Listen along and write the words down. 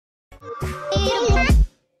Hey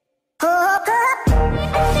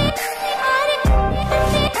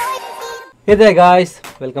there guys,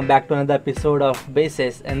 welcome back to another episode of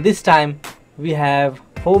Bases, and this time we have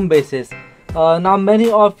home bases. Now many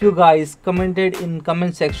of you guys commented in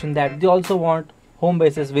comment section that they also want home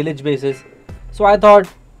bases, village bases. So I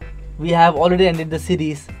thought we have already ended the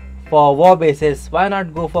series for war bases, why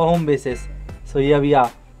not go for home bases? So here we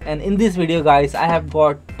are, and in this video guys I have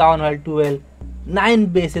got Town Hall 12 9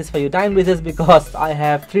 bases for you. 9 bases because I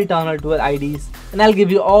have 3 Town Hall 12 IDs, and I'll give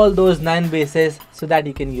you all those 9 bases so that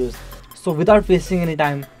you can use. So without wasting any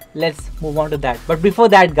time, let's move on to that. But before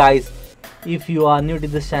that guys, if you are new to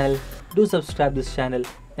this channel, do subscribe this channel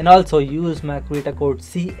and also use my creator code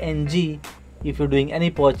CNG if you're doing any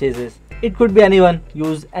purchases. It could be anyone,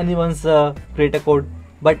 use anyone's creator code,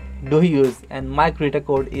 but do use, and my creator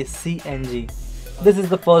code is CNG. This is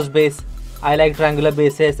the first base. I like triangular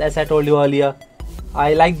bases, as I told you earlier.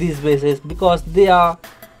 I like these bases because they are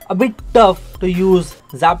a bit tough to use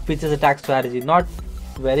zap features attack strategy. Not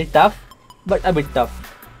very tough, but a bit tough.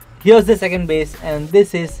 Here's the second base, and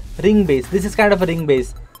this is ring base. This is kind of a ring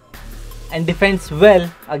base and defends well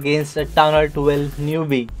against a Town Hall 12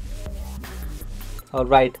 newbie.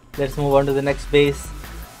 Alright, let's move on to the next base.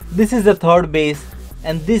 This is the third base,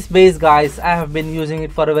 and this base guys, I have been using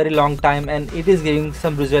it for a very long time and it is giving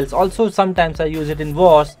some results. Also sometimes I use it in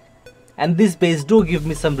wars and this base do give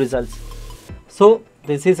me some results. So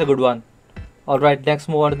this is a good one. Alright, next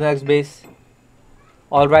move on to the next base.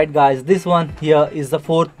 Alright guys, this one here is the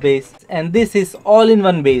fourth base, and this is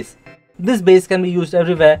all-in-one base. This base can be used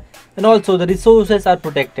everywhere, and also the resources are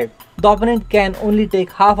protected. The opponent can only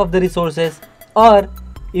take half of the resources, or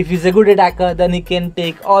if he's a good attacker then he can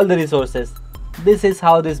take all the resources. This is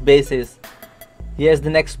how this base is. Here's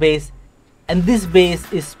the next base, and this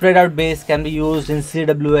base is spread out base, can be used in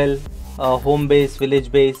CWL, home base,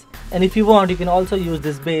 village base, and if you want you can also use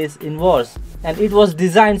this base in wars. And it was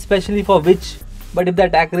designed specially for witch, but if the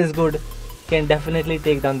attacker is good, can definitely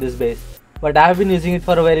take down this base. But I have been using it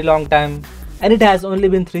for a very long time and it has only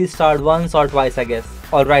been 3-starred once or twice I guess.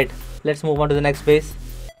 Alright, let's move on to the next base.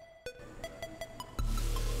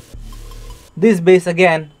 This base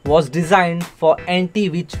again was designed for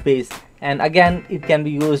anti-witch base, and again it can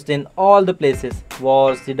be used in all the places,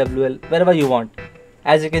 wars, CWL, wherever you want.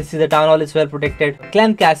 As you can see, the town hall is well protected.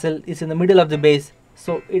 Clan castle is in the middle of the base,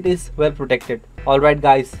 so it is well protected. Alright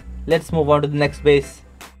guys, let's move on to the next base.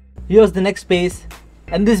 Here's the next base,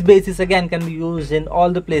 and this base is again can be used in all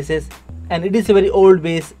the places, and it is a very old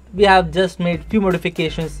base. We have just made few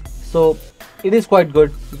modifications, so it is quite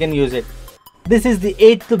good, you can use it. This is the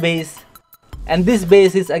 8th base, and this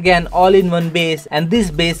base is again all-in-one base, and this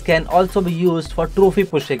base can also be used for trophy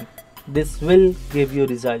pushing. This will give you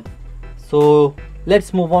result. So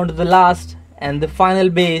let's move on to the last and the final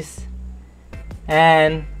base,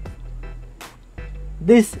 and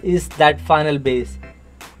this is that final base.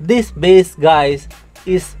 This base guys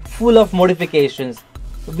is full of modifications.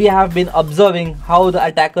 We have been observing how the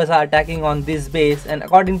attackers are attacking on this base, and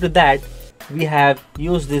according to that we have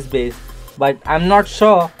used this base. But I'm not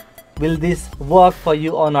sure will this work for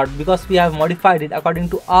you or not, because we have modified it according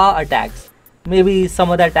to our attacks. Maybe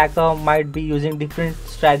some other attacker might be using different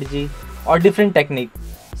strategy or different technique,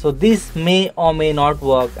 so this may or may not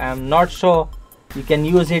work. I'm not sure. You can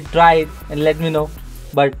use it, try it and let me know.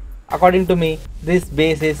 But according to me, this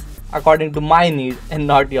base is according to my need and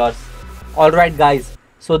not yours. Alright guys,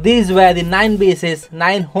 so these were the 9 bases,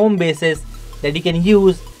 9 home bases that you can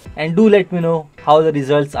use, and do let me know how the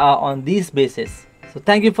results are on these bases. So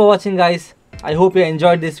thank you for watching guys. I hope you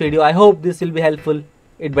enjoyed this video. I hope this will be helpful.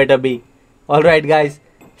 It better be. Alright guys,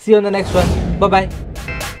 see you on the next one. Bye bye.